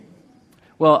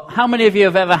Well, how many of you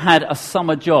have ever had a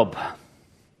summer job?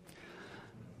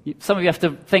 Some of you have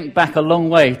to think back a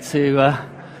long way to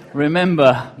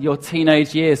remember your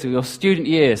teenage years or your student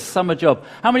years, summer job.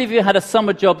 How many of you had a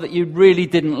summer job that you really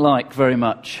didn't like very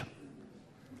much?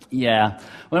 Yeah.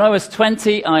 When I was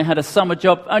 20, I had a summer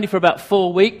job only for about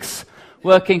 4 weeks,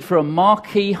 working for a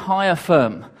marquee hire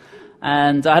firm.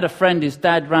 And I had a friend whose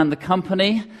dad ran the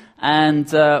company, and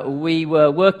we were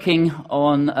working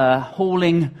on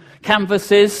hauling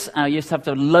canvases. I used to have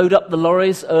to load up the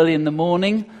lorries early in the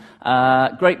morning.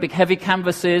 Great big heavy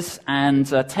canvases and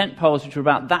tent poles which were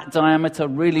about that diameter,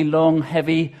 really long,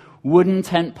 heavy wooden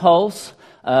tent poles.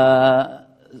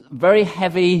 Very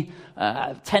heavy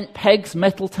tent pegs,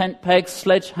 metal tent pegs,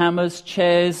 sledgehammers,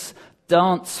 chairs,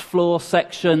 dance floor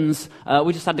sections.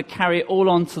 We just had to carry it all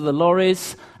onto the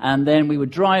lorries, and then we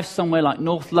would drive somewhere like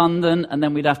North London, and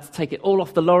then we'd have to take it all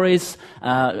off the lorries,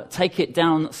 take it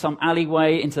down some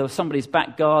alleyway into somebody's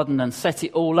back garden and set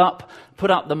it all up, put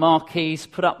up the marquees,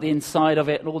 put up the inside of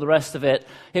it and all the rest of it.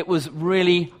 It was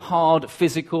really hard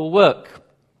physical work.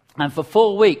 And for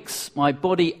 4 weeks, my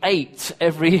body ached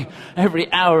every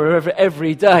hour,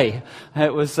 every day.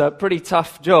 It was a pretty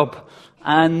tough job.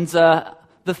 And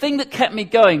the thing that kept me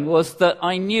going was that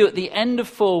I knew at the end of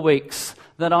 4 weeks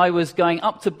that I was going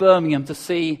up to Birmingham to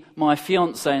see my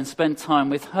fiancée and spend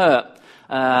time with her.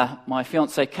 My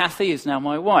fiancée, Kathy, is now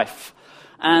my wife.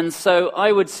 And so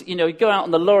I would, go out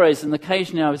on the lorries, and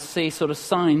occasionally I would see sort of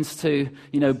signs to,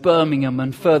 Birmingham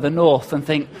and further north, and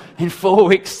think, in 4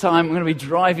 weeks' time, I'm going to be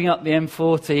driving up the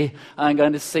M40 and I'm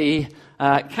going to see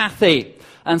Kathy.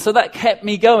 And so that kept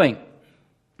me going.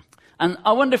 And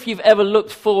I wonder if you've ever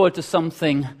looked forward to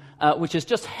something which has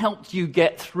just helped you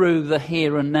get through the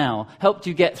here and now, helped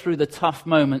you get through the tough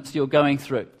moments you're going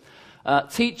through.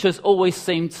 Teachers always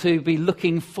seem to be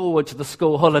looking forward to the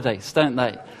school holidays, don't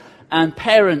they? And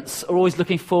parents are always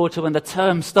looking forward to when the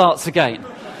term starts again.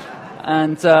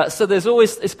 And so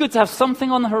it's good to have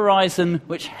something on the horizon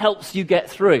which helps you get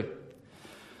through.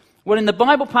 Well, in the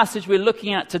Bible passage we're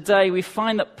looking at today, we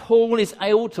find that Paul is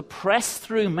able to press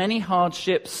through many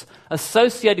hardships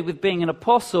associated with being an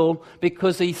apostle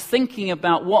because he's thinking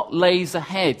about what lays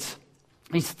ahead.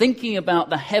 He's thinking about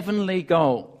the heavenly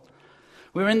goal.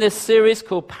 We're in this series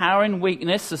called Power in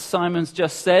Weakness, as Simon's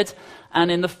just said, and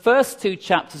in the first 2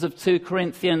 chapters of 2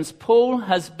 Corinthians, Paul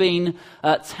has been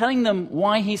telling them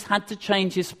why he's had to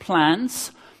change his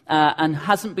plans and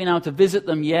hasn't been able to visit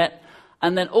them yet.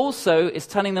 And then also is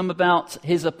telling them about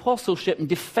his apostleship and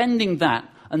defending that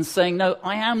and saying, no,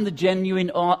 I am the genuine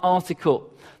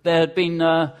article. There had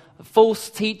been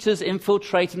false teachers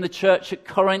infiltrating the church at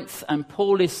Corinth, and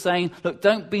Paul is saying, look,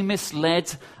 don't be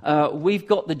misled. We've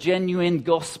got the genuine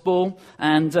gospel,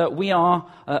 and we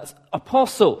are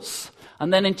apostles.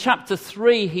 And then in chapter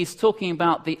 3, he's talking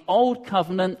about the old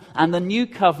covenant and the new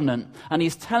covenant. And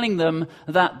he's telling them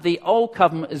that the old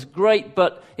covenant is great,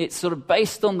 but it's sort of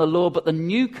based on the law. But the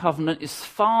new covenant is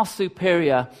far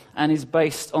superior and is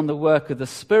based on the work of the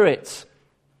Spirit.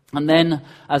 And then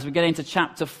as we get into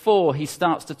chapter 4, he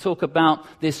starts to talk about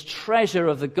this treasure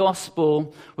of the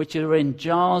gospel, which are in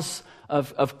jars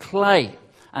of clay.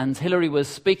 And Hilary was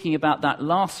speaking about that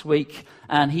last week,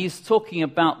 and he's talking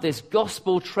about this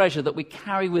gospel treasure that we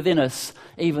carry within us,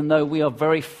 even though we are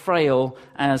very frail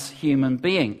as human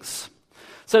beings.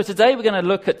 So today we're going to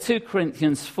look at 2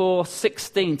 Corinthians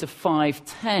 4:16 to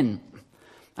 5:10.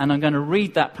 And I'm going to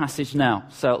read that passage now,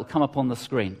 so it'll come up on the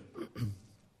screen.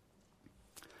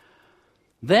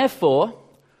 Therefore,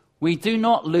 we do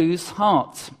not lose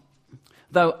heart.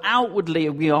 Though outwardly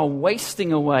we are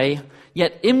wasting away,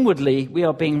 yet inwardly we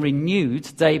are being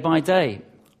renewed day by day.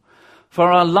 For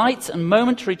our light and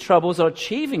momentary troubles are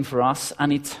achieving for us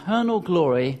an eternal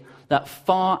glory that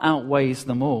far outweighs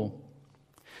them all.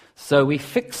 So we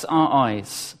fix our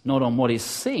eyes not on what is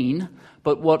seen,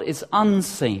 but what is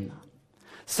unseen.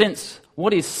 Since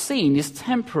what is seen is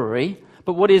temporary,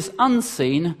 but what is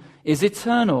unseen is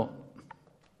eternal.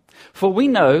 For we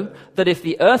know that if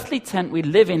the earthly tent we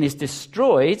live in is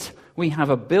destroyed, we have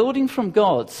a building from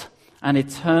God, an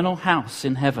eternal house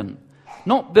in heaven,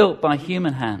 not built by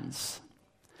human hands.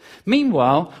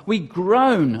 Meanwhile, we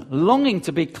groan, longing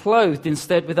to be clothed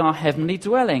instead with our heavenly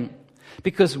dwelling,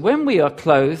 because when we are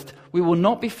clothed, we will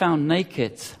not be found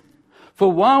naked.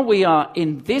 For while we are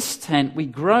in this tent, we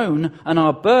groan and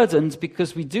are burdened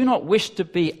because we do not wish to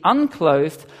be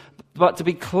unclothed, but to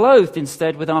be clothed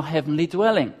instead with our heavenly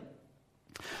dwelling,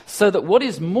 so that what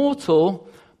is mortal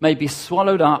may be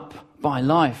swallowed up by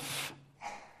life.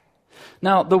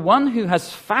 Now, the one who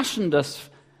has fashioned us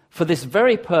for this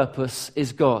very purpose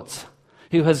is God,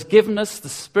 who has given us the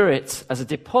Spirit as a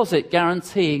deposit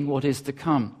guaranteeing what is to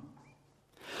come.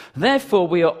 Therefore,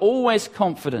 we are always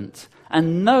confident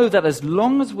and know that as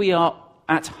long as we are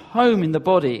at home in the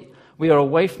body, we are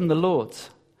away from the Lord.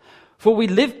 For we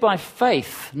live by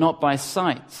faith, not by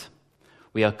sight.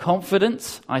 We are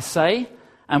confident, I say,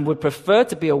 and would prefer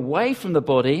to be away from the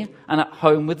body and at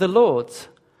home with the Lord.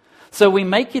 So we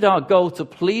make it our goal to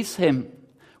please him,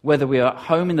 whether we are at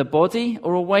home in the body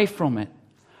or away from it.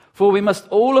 For we must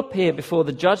all appear before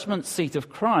the judgment seat of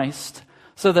Christ,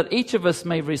 so that each of us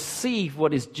may receive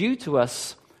what is due to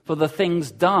us for the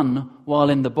things done while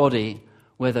in the body,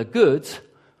 whether good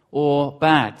or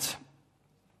bad.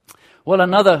 Well,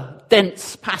 another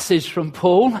dense passage from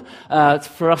Paul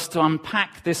for us to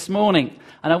unpack this morning.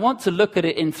 And I want to look at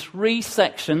it in 3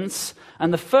 sections.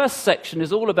 And the first section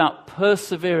is all about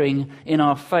persevering in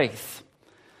our faith.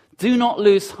 Do not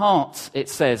lose heart, it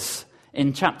says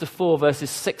in chapter 4,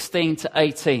 verses 16 to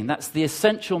 18. That's the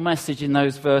essential message in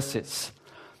those verses.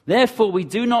 Therefore, we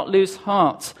do not lose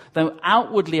heart, though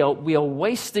outwardly we are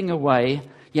wasting away,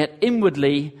 yet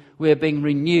inwardly we are being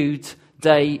renewed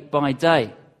day by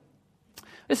day.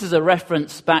 This is a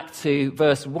reference back to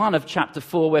verse 1 of chapter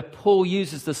 4, where Paul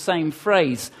uses the same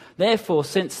phrase. Therefore,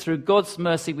 since through God's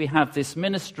mercy we have this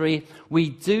ministry, we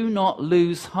do not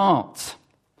lose heart.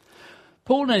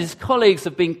 Paul and his colleagues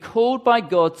have been called by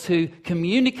God to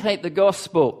communicate the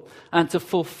gospel and to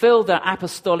fulfill their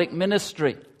apostolic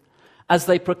ministry as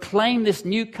they proclaim this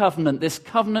new covenant, this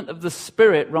covenant of the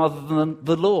Spirit rather than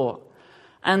the law.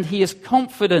 And he is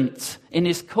confident in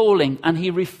his calling, and he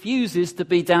refuses to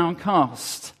be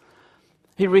downcast.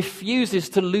 He refuses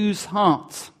to lose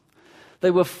heart. They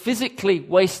were physically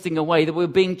wasting away. They were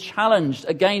being challenged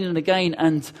again and again,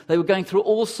 and they were going through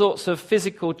all sorts of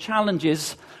physical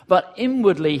challenges. But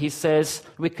inwardly, he says,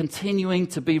 we're continuing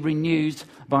to be renewed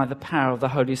by the power of the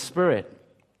Holy Spirit.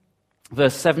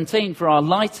 Verse 17, for our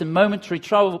light and momentary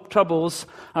troubles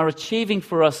are achieving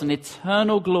for us an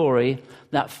eternal glory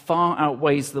that far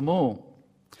outweighs them all.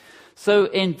 So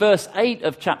in verse 8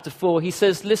 of chapter 4, he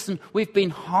says, listen, we've been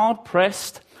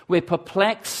hard-pressed, we're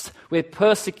perplexed, we're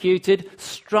persecuted,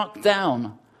 struck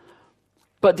down.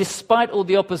 But despite all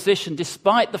the opposition,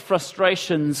 despite the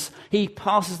frustrations, he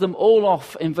passes them all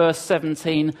off in verse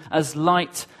 17 as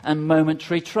light and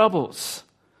momentary troubles.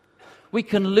 We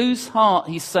can lose heart,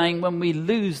 he's saying, when we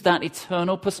lose that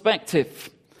eternal perspective.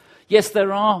 Yes,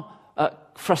 there are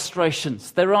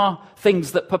frustrations. There are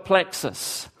things that perplex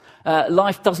us.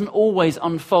 Life doesn't always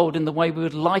unfold in the way we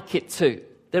would like it to.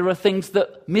 There are things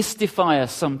that mystify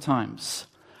us sometimes.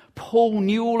 Paul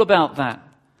knew all about that.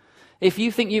 If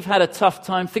you think you've had a tough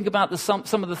time, think about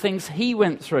some of the things he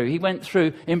went through. He went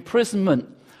through imprisonment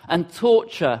and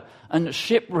torture and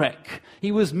shipwreck.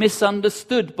 He was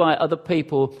misunderstood by other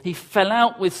people. He fell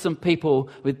out with some people,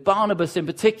 with Barnabas in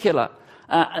particular.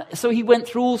 So he went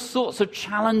through all sorts of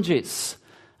challenges.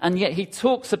 And yet he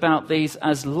talks about these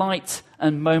as light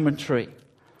and momentary.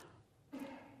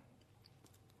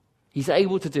 He's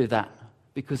able to do that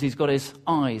because he's got his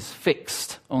eyes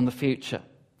fixed on the future.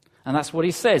 And that's what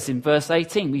he says in verse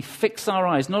 18. We fix our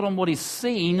eyes not on what is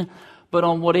seen, but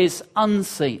on what is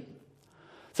unseen.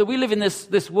 So we live in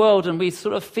this world and we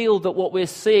sort of feel that what we're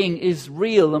seeing is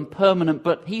real and permanent,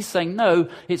 but he's saying no,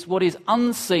 it's what is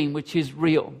unseen which is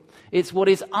real. It's what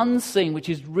is unseen which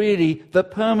is really the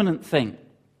permanent thing.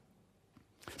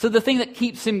 So the thing that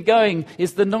keeps him going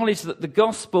is the knowledge that the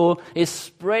gospel is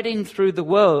spreading through the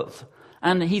world,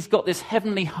 and he's got this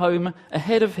heavenly home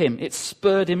ahead of him. It's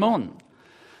spurred him on.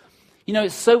 You know,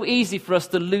 it's so easy for us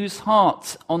to lose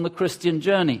heart on the Christian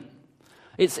journey.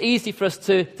 It's easy for us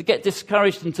to get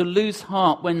discouraged and to lose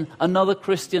heart when another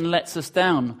Christian lets us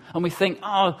down. And we think,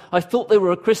 oh, I thought they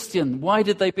were a Christian. Why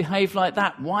did they behave like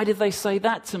that? Why did they say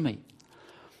that to me?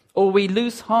 Or we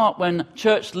lose heart when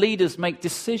church leaders make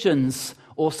decisions,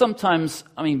 or sometimes,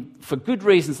 for good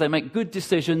reasons, they make good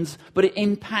decisions, but it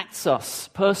impacts us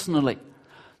personally.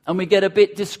 And we get a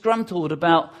bit disgruntled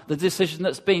about the decision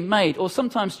that's been made. Or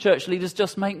sometimes church leaders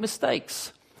just make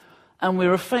mistakes. And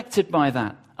we're affected by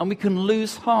that. And we can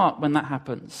lose heart when that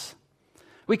happens.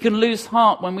 We can lose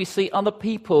heart when we see other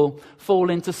people fall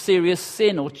into serious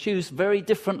sin or choose very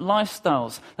different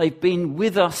lifestyles. They've been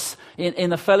with us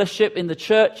in a fellowship, in the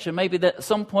church, and maybe at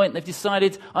some point they've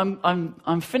decided,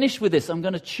 I'm finished with this. I'm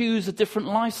going to choose a different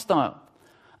lifestyle.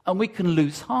 And we can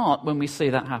lose heart when we see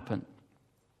that happen.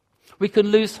 We can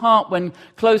lose heart when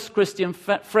close Christian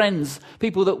friends,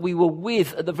 people that we were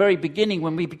with at the very beginning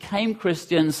when we became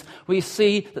Christians, we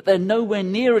see that they're nowhere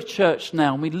near a church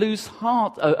now, and we lose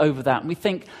heart over that. And we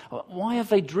think, why have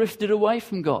they drifted away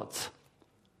from God?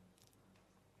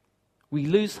 We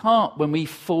lose heart when we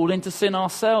fall into sin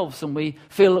ourselves and we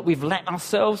feel that we've let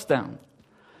ourselves down.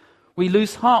 We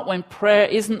lose heart when prayer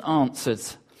isn't answered,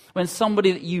 when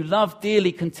somebody that you love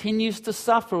dearly continues to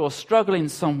suffer or struggle in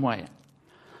some way.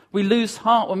 We lose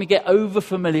heart when we get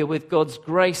over-familiar with God's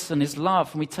grace and His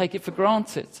love and we take it for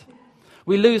granted.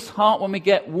 We lose heart when we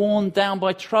get worn down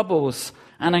by troubles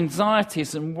and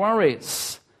anxieties and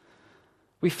worries.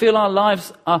 We feel our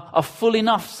lives are full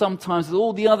enough sometimes with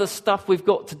all the other stuff we've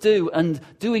got to do, and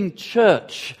doing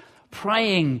church,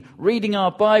 praying, reading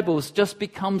our Bibles just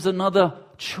becomes another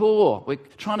chore. We're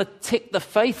trying to tick the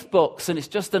faith box, and it's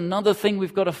just another thing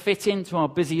we've got to fit into our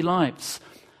busy lives.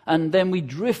 And then we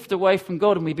drift away from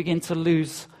God and we begin to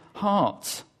lose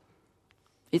heart.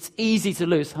 It's easy to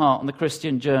lose heart on the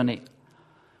Christian journey.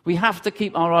 We have to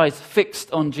keep our eyes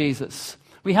fixed on Jesus.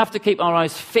 We have to keep our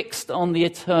eyes fixed on the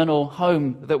eternal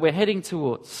home that we're heading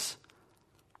towards.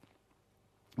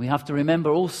 We have to remember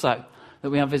also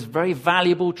that we have this very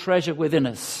valuable treasure within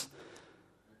us,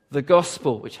 the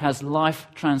gospel, which has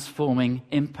life-transforming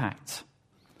impact.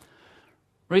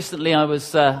 Recently I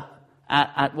was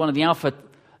at one of the Alpha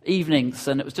evenings,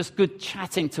 and it was just good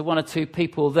chatting to one or two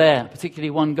people there, particularly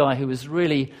one guy who was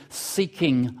really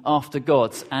seeking after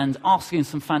God and asking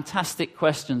some fantastic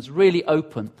questions, really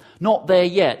open. Not there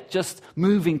yet, just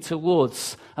moving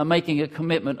towards and making a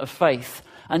commitment of faith.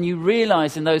 And you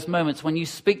realize in those moments when you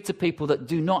speak to people that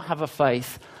do not have a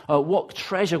faith, what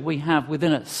treasure we have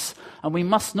within us. And we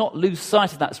must not lose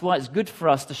sight of that. That's why it's good for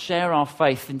us to share our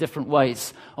faith in different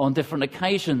ways, on different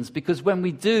occasions. Because when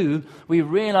we do, we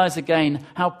realize again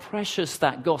how precious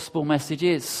that gospel message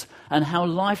is, and how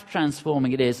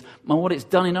life-transforming it is, and what it's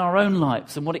done in our own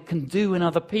lives, and what it can do in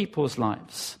other people's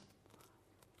lives.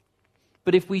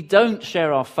 But if we don't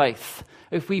share our faith,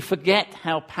 if we forget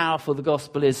how powerful the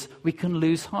gospel is, we can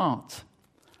lose heart.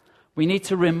 We need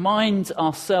to remind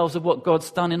ourselves of what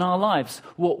God's done in our lives.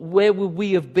 Where would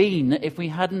we have been if we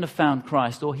hadn't have found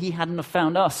Christ, or He hadn't have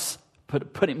found us,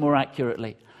 put it more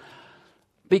accurately.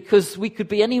 Because we could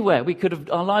be anywhere.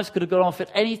 Our lives could have gone off at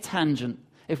any tangent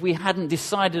if we hadn't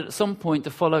decided at some point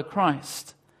to follow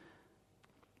Christ.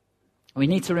 We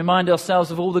need to remind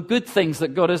ourselves of all the good things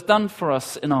that God has done for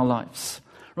us in our lives,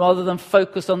 rather than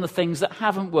focus on the things that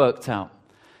haven't worked out.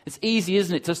 It's easy,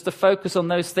 isn't it, just to focus on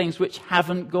those things which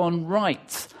haven't gone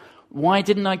right. Why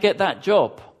didn't I get that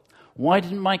job? Why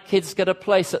didn't my kids get a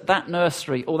place at that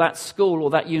nursery or that school or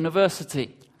that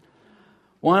university?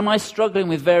 Why am I struggling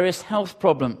with various health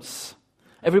problems?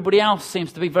 Everybody else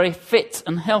seems to be very fit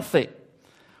and healthy.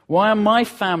 Why are my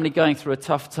family going through a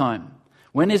tough time?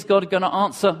 When is God going to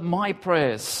answer my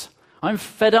prayers? I'm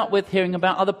fed up with hearing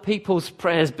about other people's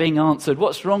prayers being answered.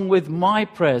 What's wrong with my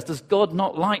prayers? Does God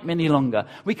not like me any longer?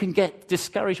 We can get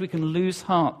discouraged. We can lose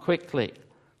heart quickly.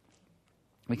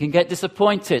 We can get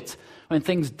disappointed when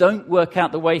things don't work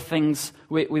out the way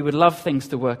we would love things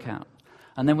to work out.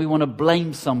 And then we want to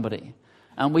blame somebody.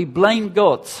 And we blame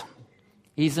God.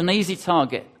 He's an easy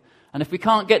target. And if we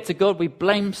can't get to God, we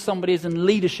blame somebody who's in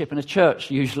leadership in a church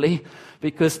usually,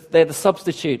 because they're the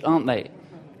substitute, aren't they?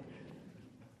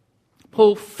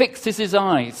 Paul fixes his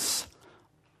eyes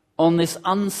on this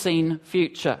unseen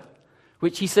future,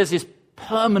 which he says is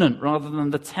permanent rather than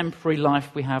the temporary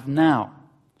life we have now.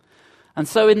 And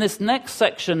so in this next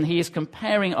section, he is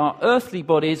comparing our earthly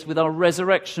bodies with our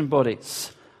resurrection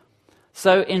bodies.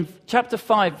 So in chapter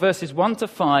 5, verses 1 to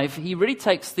 5, he really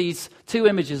takes these two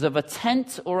images of a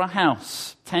tent or a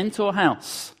house. Tent or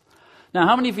house. Now,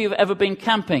 how many of you have ever been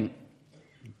camping?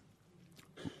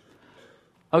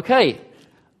 Okay.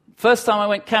 First time I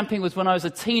went camping was when I was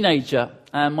a teenager,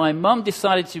 and my mum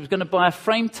decided she was going to buy a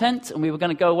frame tent, and we were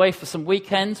going to go away for some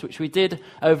weekends, which we did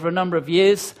over a number of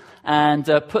years, and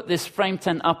put this frame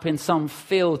tent up in some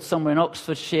field somewhere in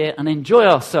Oxfordshire and enjoy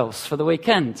ourselves for the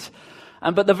weekend.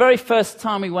 But the very first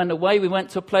time we went away, we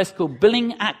went to a place called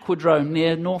Billing Aquadrome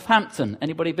near Northampton.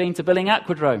 Anybody been to Billing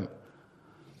Aquadrome?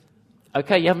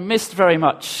 Okay, you haven't missed very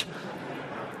much.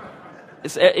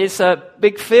 It's a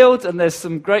big field, and there's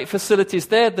some great facilities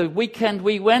there. The weekend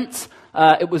we went,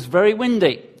 it was very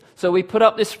windy. So we put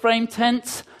up this frame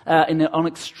tent on an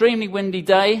extremely windy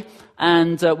day,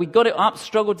 and we got it up,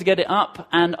 struggled to get it up,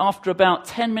 and after about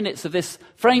 10 minutes of this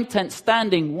frame tent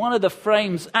standing, one of the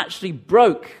frames actually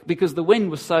broke because the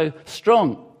wind was so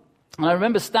strong. And I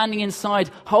remember standing inside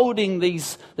holding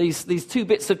these two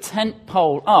bits of tent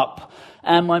pole up.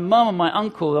 And my mum and my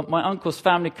uncle's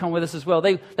family come with us as well.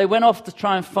 They went off to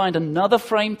try and find another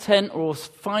frame tent or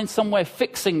find somewhere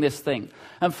fixing this thing.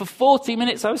 And for 40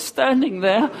 minutes I was standing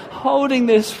there holding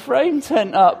this frame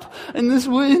tent up in this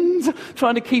wind,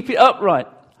 trying to keep it upright.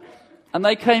 And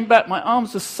they came back. My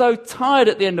arms were so tired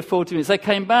at the end of 40 minutes. They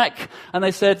came back and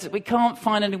they said, we can't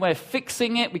find any way of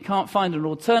fixing it. We can't find an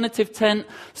alternative tent.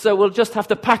 So we'll just have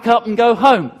to pack up and go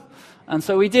home. And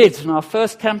so we did. And our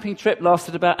first camping trip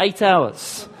lasted about 8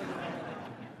 hours.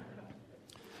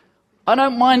 I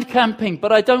don't mind camping,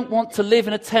 but I don't want to live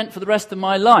in a tent for the rest of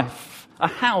my life. A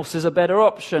house is a better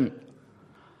option.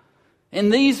 In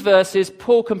these verses,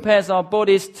 Paul compares our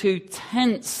bodies to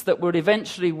tents that would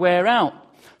eventually wear out.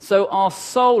 So our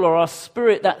soul or our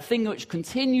spirit, that thing which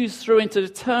continues through into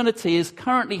eternity, is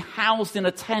currently housed in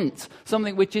a tent,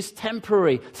 something which is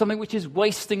temporary, something which is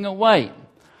wasting away.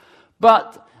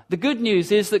 But the good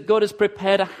news is that God has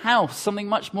prepared a house, something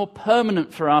much more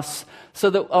permanent for us, so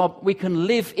that we can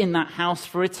live in that house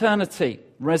for eternity.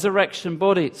 Resurrection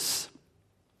bodies.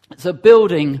 It's a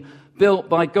building built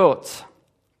by God.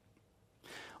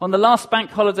 On the last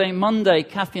bank holiday Monday,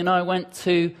 Kathy and I went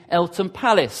to Eltham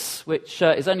Palace, which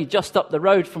is only just up the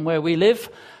road from where we live,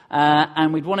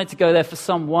 and we'd wanted to go there for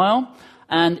some while.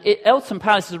 And Eltham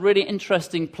Palace is a really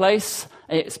interesting place.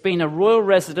 It's been a royal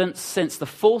residence since the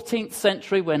 14th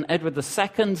century when Edward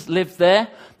II lived there,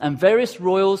 and various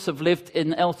royals have lived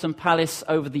in Eltham Palace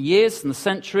over the years and the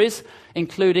centuries,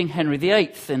 including Henry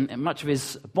VIII, and much of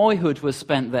his boyhood was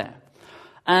spent there.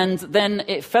 And then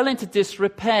it fell into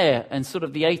disrepair in sort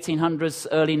of the 1800s,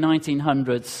 early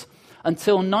 1900s,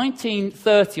 until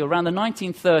 1930, or around the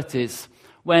 1930s,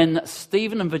 when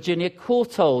Stephen and Virginia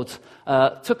Courtauld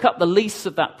took up the lease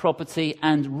of that property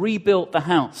and rebuilt the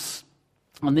house.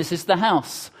 And this is the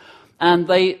house. And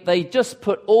they just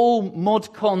put all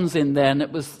mod cons in there, and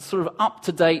it was sort of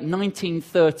up-to-date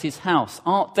 1930s house.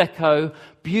 Art Deco,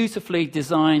 beautifully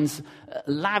designed,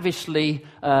 lavishly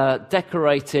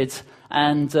decorated,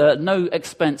 and no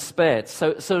expense spared.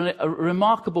 So a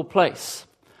remarkable place.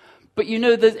 But you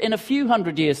know that in a few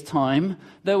hundred years' time,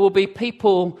 there will be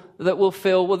people that will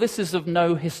feel, well, this is of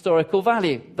no historical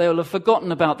value. They will have forgotten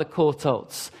about the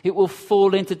Courtaulds. It will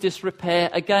fall into disrepair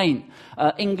again.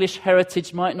 English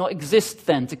heritage might not exist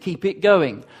then to keep it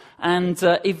going. And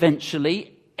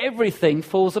eventually, everything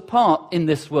falls apart in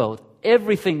this world.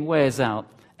 Everything wears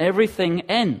out. Everything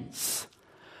ends.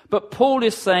 But Paul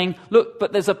is saying, look,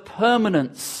 but there's a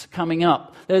permanence coming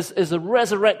up. There's a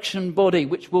resurrection body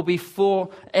which will be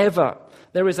forever.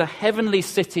 There is a heavenly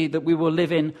city that we will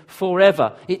live in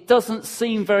forever. It doesn't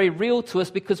seem very real to us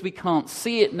because we can't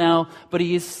see it now, but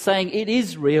he is saying it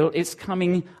is real. It's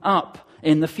coming up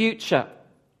in the future.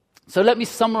 So let me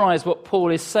summarize what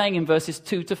Paul is saying in verses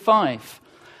 2 to 5.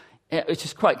 Which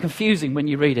is quite confusing when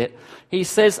you read it. He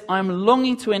says, I'm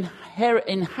longing to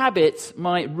inhabit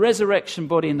my resurrection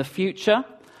body in the future,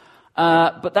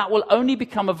 but that will only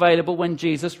become available when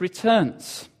Jesus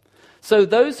returns. So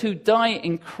those who die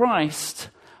in Christ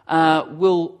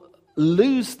will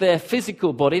lose their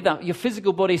physical body. That your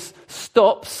physical body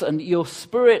stops and your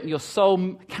spirit and your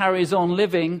soul carries on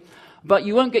living, but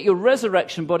you won't get your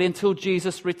resurrection body until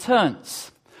Jesus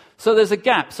returns. So there's a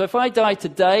gap. So if I die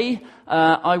today,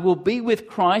 I will be with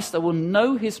Christ. I will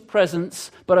know his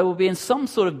presence, but I will be in some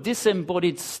sort of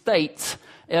disembodied state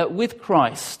with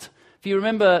Christ. If you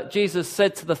remember, Jesus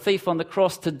said to the thief on the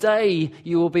cross, today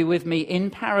you will be with me in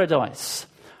paradise.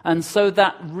 And so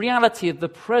that reality of the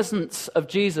presence of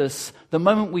Jesus, the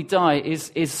moment we die,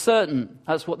 is certain.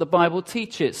 That's what the Bible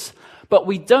teaches. But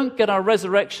we don't get our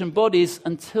resurrection bodies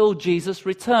until Jesus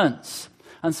returns.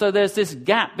 And so there's this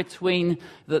gap between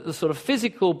the sort of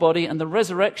physical body and the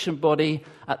resurrection body.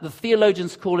 The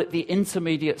theologians call it the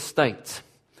intermediate state.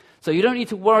 So you don't need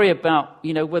to worry about,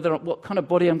 what kind of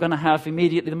body I'm going to have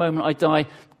immediately the moment I die.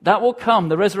 That will come.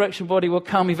 The resurrection body will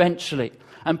come eventually.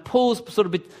 And Paul's sort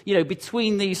of,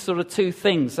 between these sort of two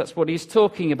things. That's what he's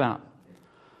talking about.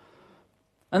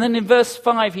 And then in verse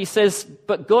 5 he says,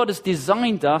 but God has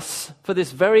designed us for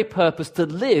this very purpose, to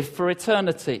live for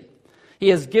eternity. He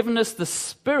has given us the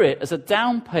Spirit as a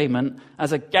down payment,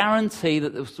 as a guarantee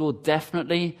that this will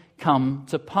definitely come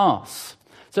to pass.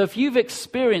 So if you've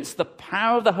experienced the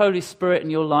power of the Holy Spirit in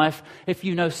your life, if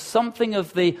you know something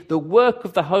of the work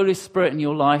of the Holy Spirit in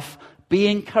your life, be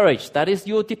encouraged. That is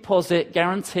your deposit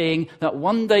guaranteeing that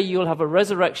one day you'll have a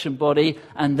resurrection body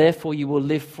and therefore you will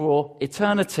live for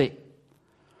eternity.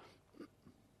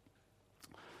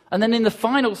 And then in the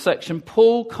final section,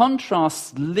 Paul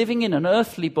contrasts living in an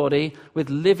earthly body with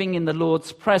living in the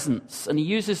Lord's presence. And he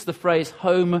uses the phrase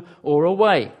home or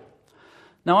away.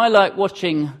 Now, I like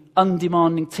watching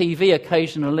undemanding TV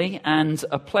occasionally, and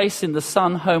A Place in the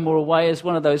Sun, Home or Away, is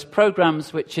one of those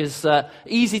programs which is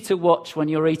easy to watch when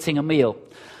you're eating a meal.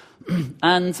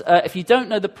 And if you don't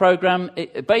know the program,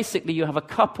 basically you have a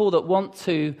couple that want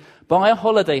to buy a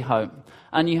holiday home,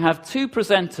 and you have two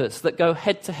presenters that go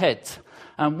head to head.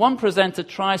 And one presenter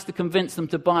tries to convince them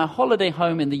to buy a holiday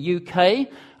home in the UK,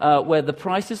 where the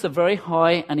prices are very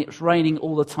high and it's raining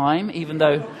all the time, even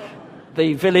though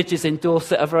the villages in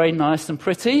Dorset are very nice and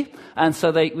pretty. And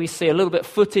so we see a little bit of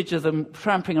footage of them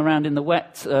tramping around in the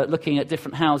wet, looking at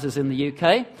different houses in the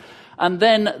UK. And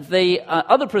then the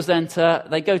other presenter,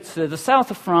 they go to the south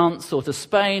of France or to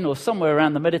Spain or somewhere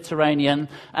around the Mediterranean,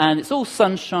 and it's all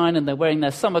sunshine and they're wearing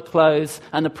their summer clothes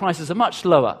and the prices are much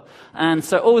lower. And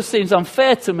so it always seems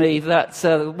unfair to me that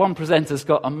one presenter's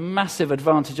got a massive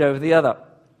advantage over the other.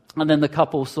 And then the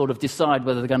couple sort of decide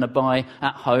whether they're going to buy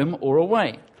at home or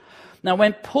away. Now,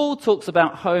 when Paul talks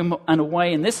about home and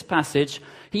away in this passage,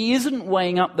 he isn't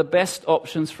weighing up the best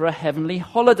options for a heavenly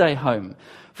holiday home.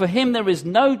 For him, there is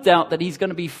no doubt that he's going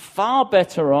to be far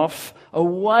better off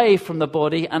away from the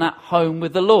body and at home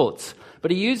with the Lord.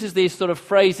 But he uses these sort of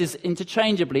phrases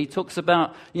interchangeably. He talks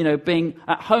about, being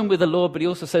at home with the Lord, but he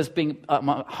also says being at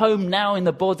home now in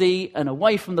the body and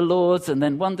away from the Lord, and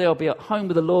then one day I'll be at home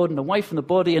with the Lord and away from the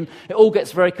body, and it all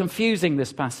gets very confusing,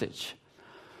 this passage.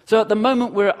 So at the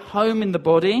moment we're at home in the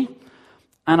body,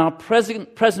 and our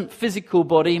present physical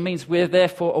body means we're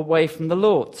therefore away from the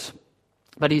Lord.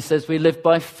 But he says we live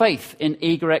by faith in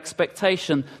eager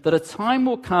expectation that a time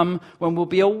will come when we'll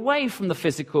be away from the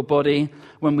physical body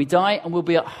when we die, and we'll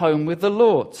be at home with the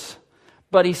Lord.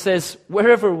 But he says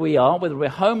wherever we are, whether we're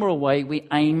home or away, we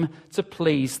aim to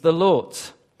please the Lord.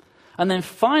 And then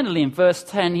finally in verse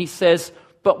 10 he says,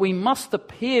 but we must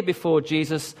appear before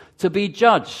Jesus to be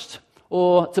judged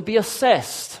or to be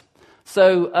assessed.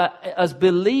 So as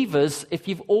believers, if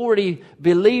you've already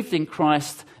believed in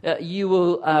Christ, you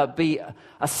will be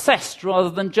assessed rather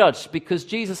than judged, because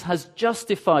Jesus has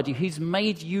justified you. He's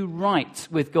made you right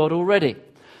with God already.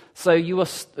 So you are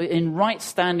in right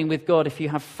standing with God if you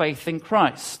have faith in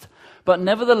Christ. But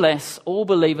nevertheless, all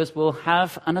believers will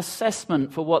have an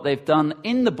assessment for what they've done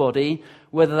in the body,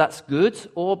 whether that's good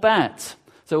or bad.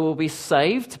 So we'll be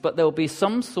saved, but there will be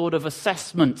some sort of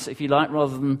assessment, if you like,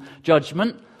 rather than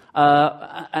judgment.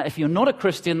 If you're not a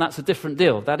Christian, that's a different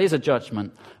deal. That is a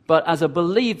judgment. But as a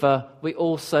believer, we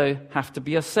also have to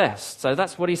be assessed. So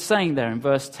that's what he's saying there in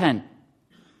verse 10.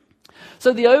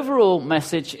 So the overall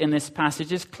message in this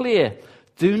passage is clear.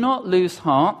 Do not lose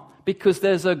heart, because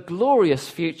there's a glorious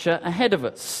future ahead of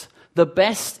us. The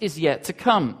best is yet to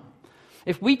come.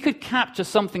 If we could capture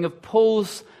something of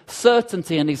Paul's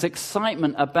certainty and his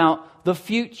excitement about the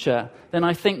future, then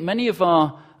I think many of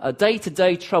our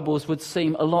day-to-day troubles would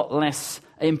seem a lot less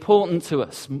important to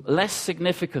us, less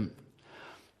significant.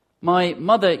 My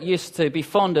mother used to be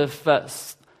fond of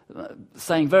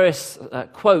saying various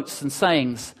quotes and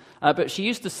sayings, but she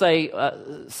used to say,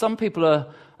 some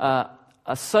people are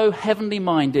so heavenly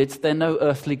minded, they're no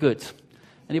earthly good.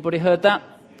 Anybody heard that?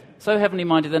 So heavenly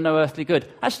minded, they're no earthly good.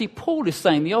 Actually, Paul is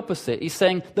saying the opposite. He's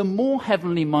saying the more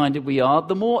heavenly minded we are,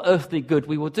 the more earthly good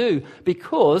we will do,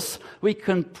 because we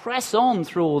can press on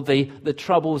through all the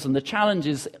troubles and the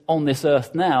challenges on this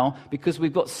earth now, because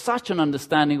we've got such an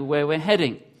understanding of where we're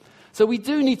heading. So we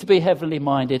do need to be heavenly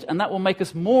minded, and that will make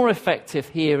us more effective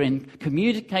here in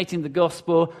communicating the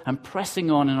gospel and pressing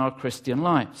on in our Christian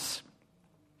lives.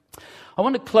 I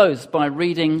want to close by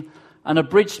reading an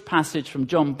abridged passage from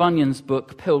John Bunyan's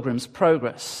book, Pilgrim's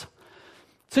Progress.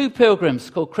 Two pilgrims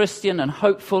called Christian and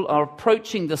Hopeful are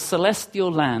approaching the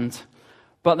celestial land,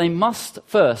 but they must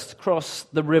first cross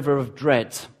the river of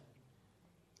dread.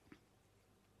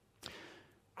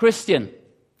 Christian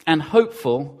and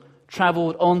Hopeful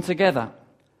travelled on together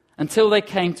until they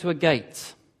came to a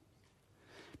gate.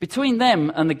 Between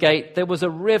them and the gate there was a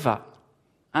river,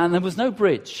 and there was no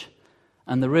bridge,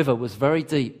 and the river was very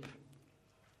deep.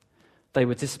 They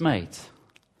were dismayed.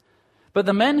 But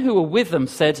the men who were with them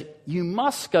said, "You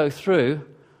must go through,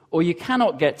 or you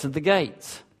cannot get to the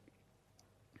gate."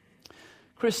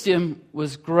 Christian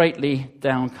was greatly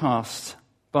downcast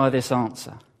by this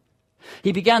answer.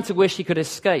 He began to wish he could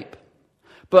escape.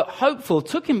 But Hopeful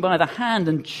took him by the hand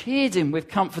and cheered him with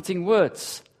comforting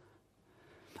words.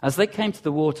 As they came to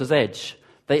the water's edge,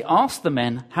 they asked the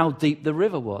men how deep the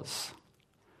river was.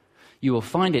 "You will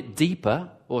find it deeper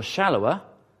or shallower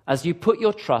as you put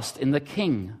your trust in the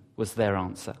King," was their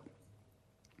answer.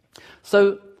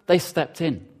 So they stepped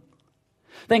in.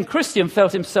 Then Christian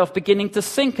felt himself beginning to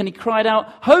sink, and he cried out,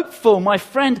 "Hopeful, my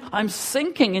friend, I'm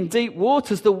sinking in deep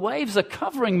waters. The waves are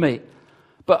covering me."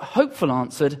 But Hopeful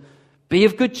answered, "Be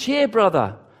of good cheer,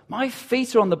 brother. My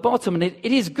feet are on the bottom, and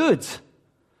it is good."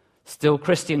 Still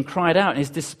Christian cried out in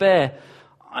his despair,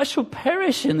 I shall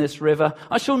perish in this river.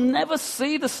 I shall never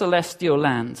see the celestial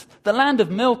land, the land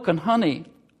of milk and honey.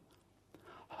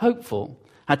 Hopeful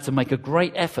had to make a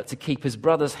great effort to keep his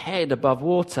brother's head above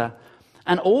water.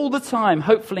 And all the time,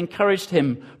 Hopeful encouraged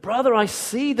him. Brother, I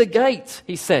see the gate,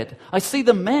 he said. I see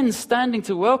the men standing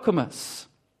to welcome us.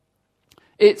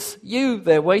 It's you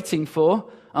they're waiting for,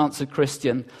 answered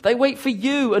Christian. They wait for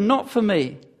you and not for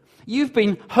me. You've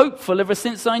been hopeful ever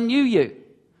since I knew you.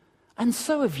 And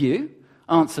so have you,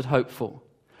 answered Hopeful.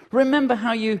 Remember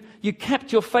how you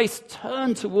kept your face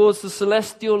turned towards the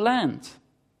celestial land.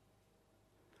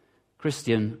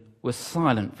 Christian was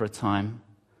silent for a time,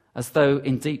 as though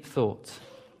in deep thought.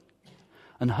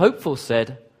 And Hopeful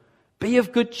said, Be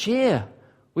of good cheer.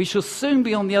 We shall soon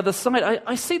be on the other side.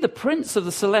 I see the prince of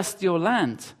the celestial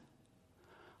land.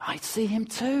 I see him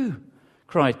too,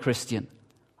 cried Christian.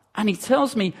 And he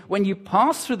tells me, when you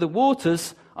pass through the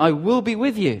waters, I will be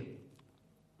with you.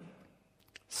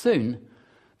 Soon,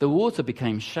 the water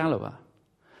became shallower.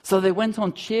 So they went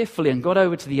on cheerfully and got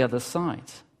over to the other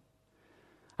side.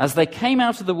 As they came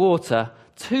out of the water,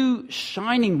 2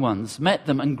 shining ones met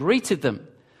them and greeted them.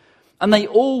 And they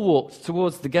all walked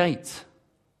towards the gate.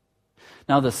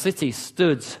 Now the city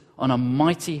stood on a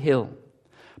mighty hill.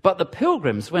 But the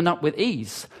pilgrims went up with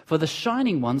ease, for the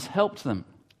shining ones helped them.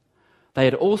 They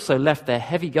had also left their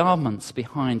heavy garments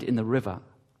behind in the river.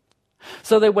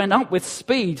 So they went up with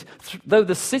speed, though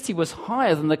the city was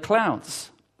higher than the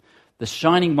clouds. The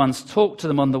shining ones talked to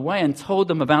them on the way and told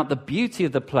them about the beauty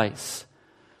of the place.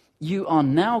 You are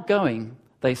now going,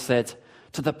 they said,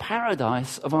 to the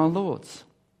paradise of our Lord.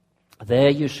 There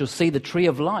you shall see the tree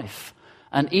of life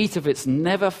and eat of its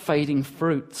never-fading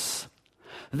fruits.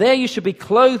 There you shall be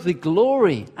clothed with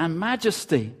glory and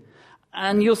majesty,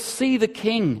 and you'll see the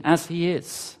King as he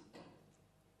is.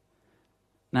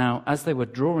 Now, as they were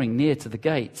drawing near to the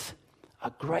gate,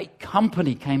 a great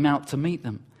company came out to meet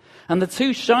them. And the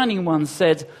 2 shining ones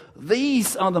said,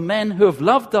 These are the men who have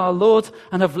loved our Lord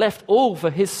and have left all for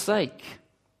his sake.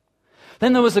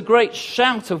 Then there was a great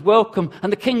shout of welcome,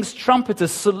 and the king's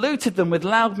trumpeters saluted them with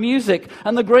loud music,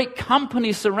 and the great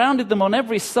company surrounded them on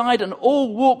every side, and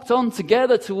all walked on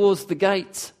together towards the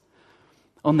gate.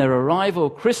 On their arrival,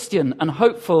 Christian and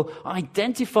Hopeful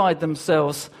identified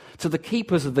themselves to the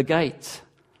keepers of the gate,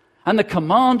 and the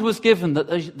command was given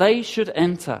that they should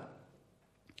enter.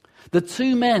 The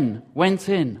 2 men went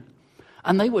in,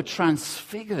 and they were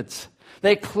transfigured.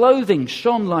 Their clothing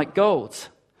shone like gold.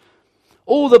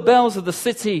 All the bells of the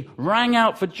city rang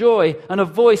out for joy, and a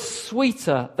voice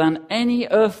sweeter than any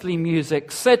earthly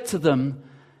music said to them,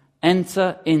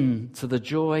 Enter into the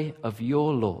joy of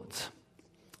your Lord.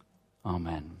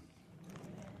 Amen.